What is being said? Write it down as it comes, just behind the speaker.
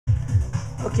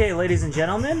Okay, ladies and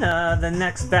gentlemen, the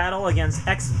next battle against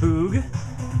X-Boog.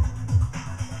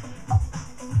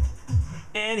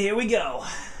 And here we go.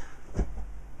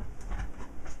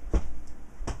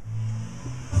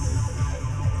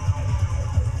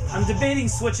 I'm debating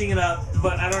switching it up,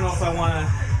 but I don't know if I want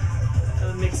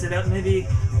to mix it up. Maybe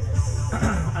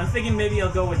I'm thinking maybe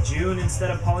I'll go with June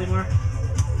instead of Polymar.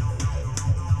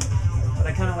 But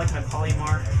I kind of like my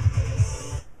Polymar.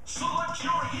 Select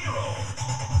your hero.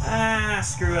 Ah,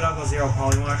 screw it. I'll go Zero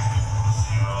Polymar.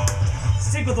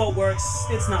 Stick with what works.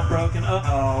 It's not broken.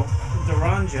 Uh-oh.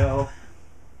 Durango.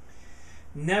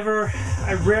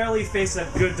 I rarely face a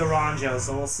good Durango,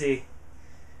 so we'll see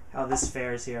how this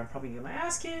fares here. I'm probably gonna get my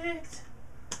ass kicked.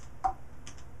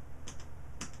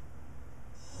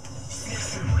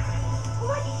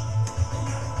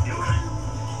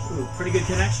 Ooh, pretty good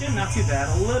connection. Not too bad.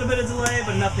 A little bit of delay,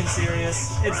 but nothing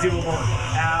serious. It's doable.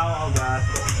 Ow, oh god.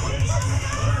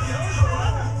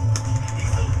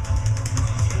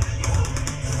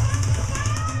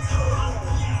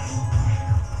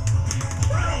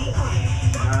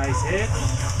 Nice hit.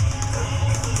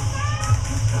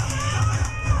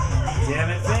 Damn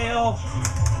it, fail.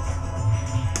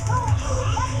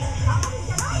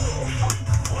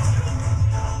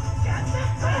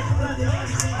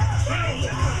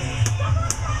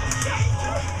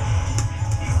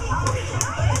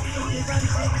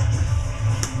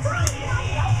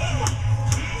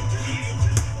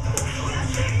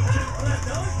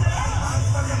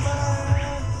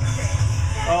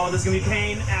 Oh, this is gonna be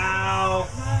pain. Ow.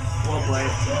 Well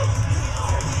played.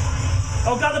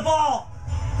 Oh, got the ball!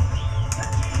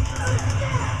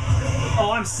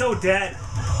 Oh, I'm so dead.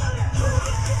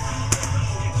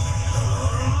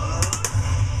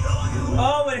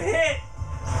 Oh, it hit!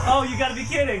 Oh, you gotta be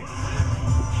kidding.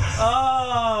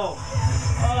 Oh.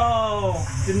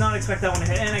 Oh. Did not expect that one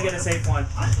to hit. And I get a safe one.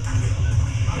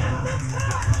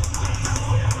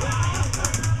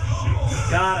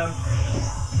 Got him.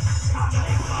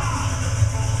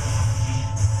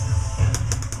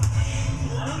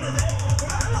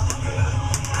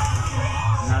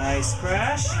 Nice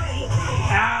crash.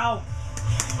 Ow!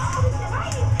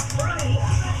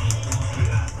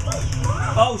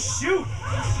 Oh shoot!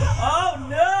 Oh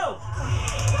no!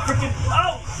 Freaking!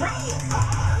 Oh crap!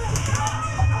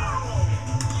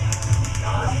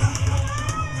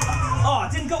 Oh,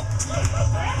 it didn't go.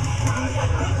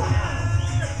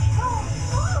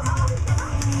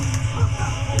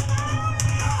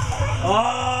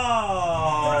 Oh!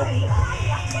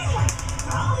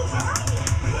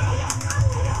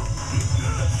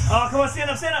 Oh, come on, stand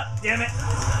up, stand up! Damn it!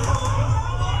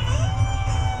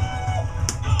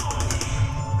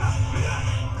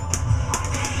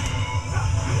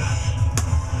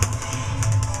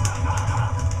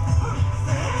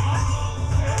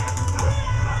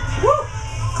 Woo!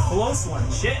 Close one,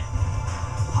 shit.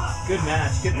 Good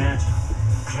match, good match.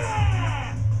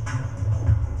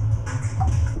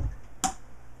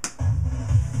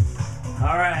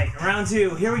 Alright, round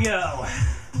two, here we go.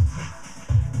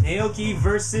 Naoki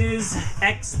versus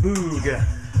X-Boog.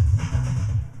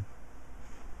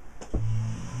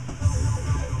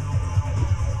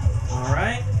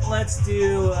 Alright, let's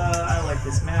do, I like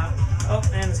this map. Oh,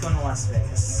 and it's going to Las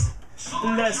Vegas.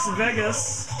 Las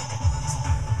Vegas!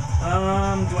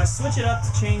 Do I switch it up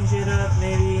to change it up,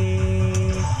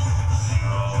 maybe?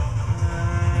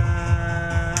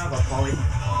 How about Poly?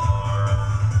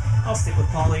 I'll stick with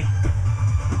Poly.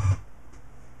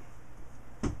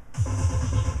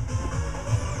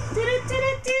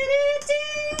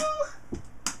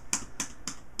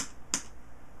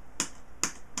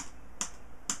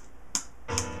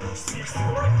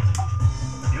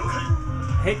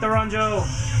 Hate the Ranjo.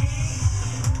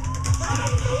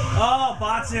 Oh,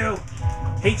 Batsu.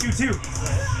 Hate you too.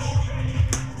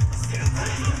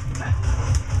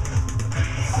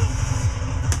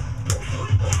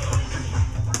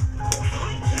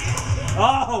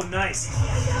 Oh, nice.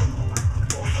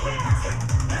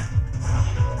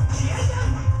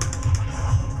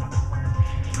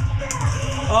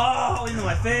 Oh, into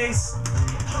my face.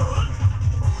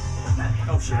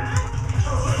 Oh, shit.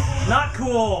 Not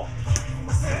cool.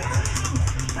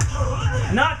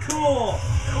 Not cool.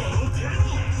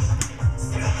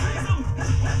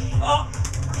 Oh.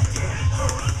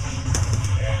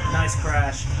 Nice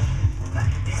crash.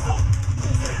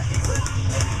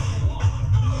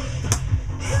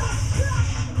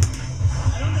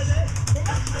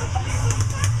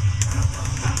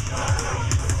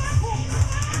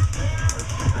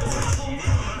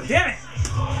 Damn it!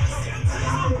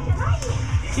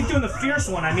 Keep doing the fierce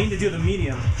one. I mean to do the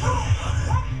medium.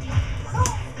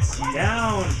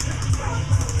 Down.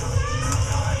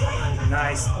 Nice.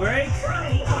 Nice break.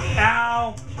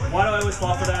 Ow! Why do I always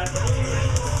fall for that?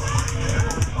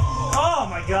 Oh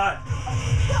my god!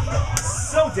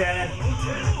 So dead.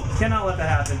 Cannot let that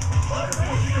happen.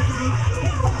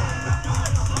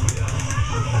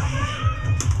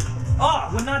 Oh,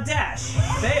 would not dash.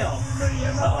 Fail.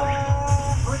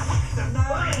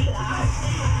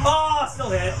 Oh, still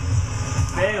hit.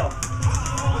 Fail.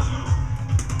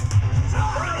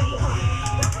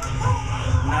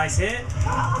 Nice hit.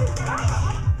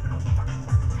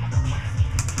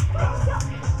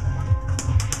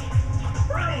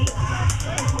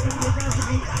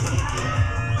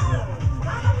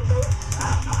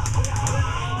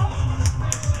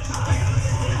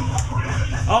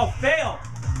 Oh, fail!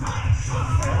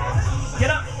 Get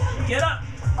up! Get up!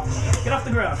 Get off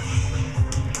the ground.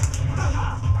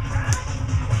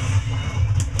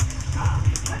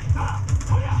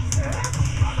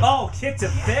 Oh, kick to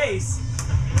face!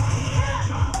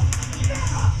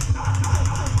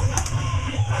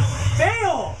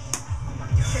 Fail!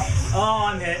 Oh,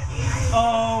 I'm hit.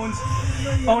 Owned.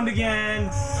 Owned again.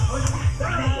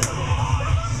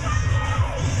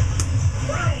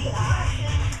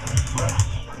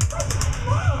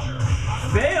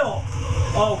 Fail!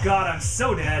 Oh god, I'm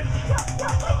so dead.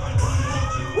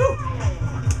 Woo!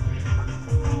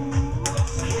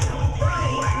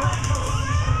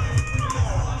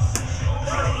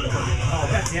 Oh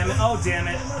god damn it. Oh damn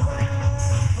it.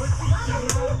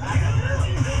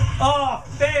 Oh,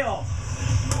 fail!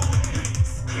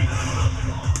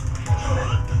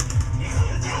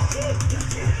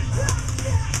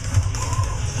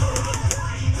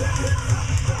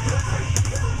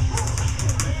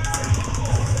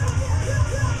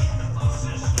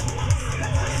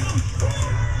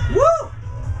 Woo!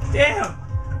 Damn!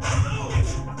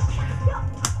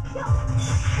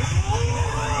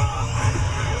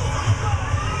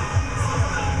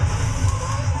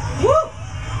 Woo!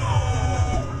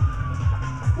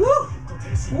 Woo!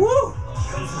 Woo!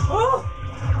 Oh!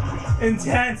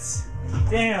 Intense!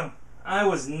 Damn, I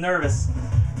was nervous.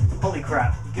 Holy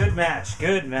crap. Good match,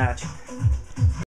 good match.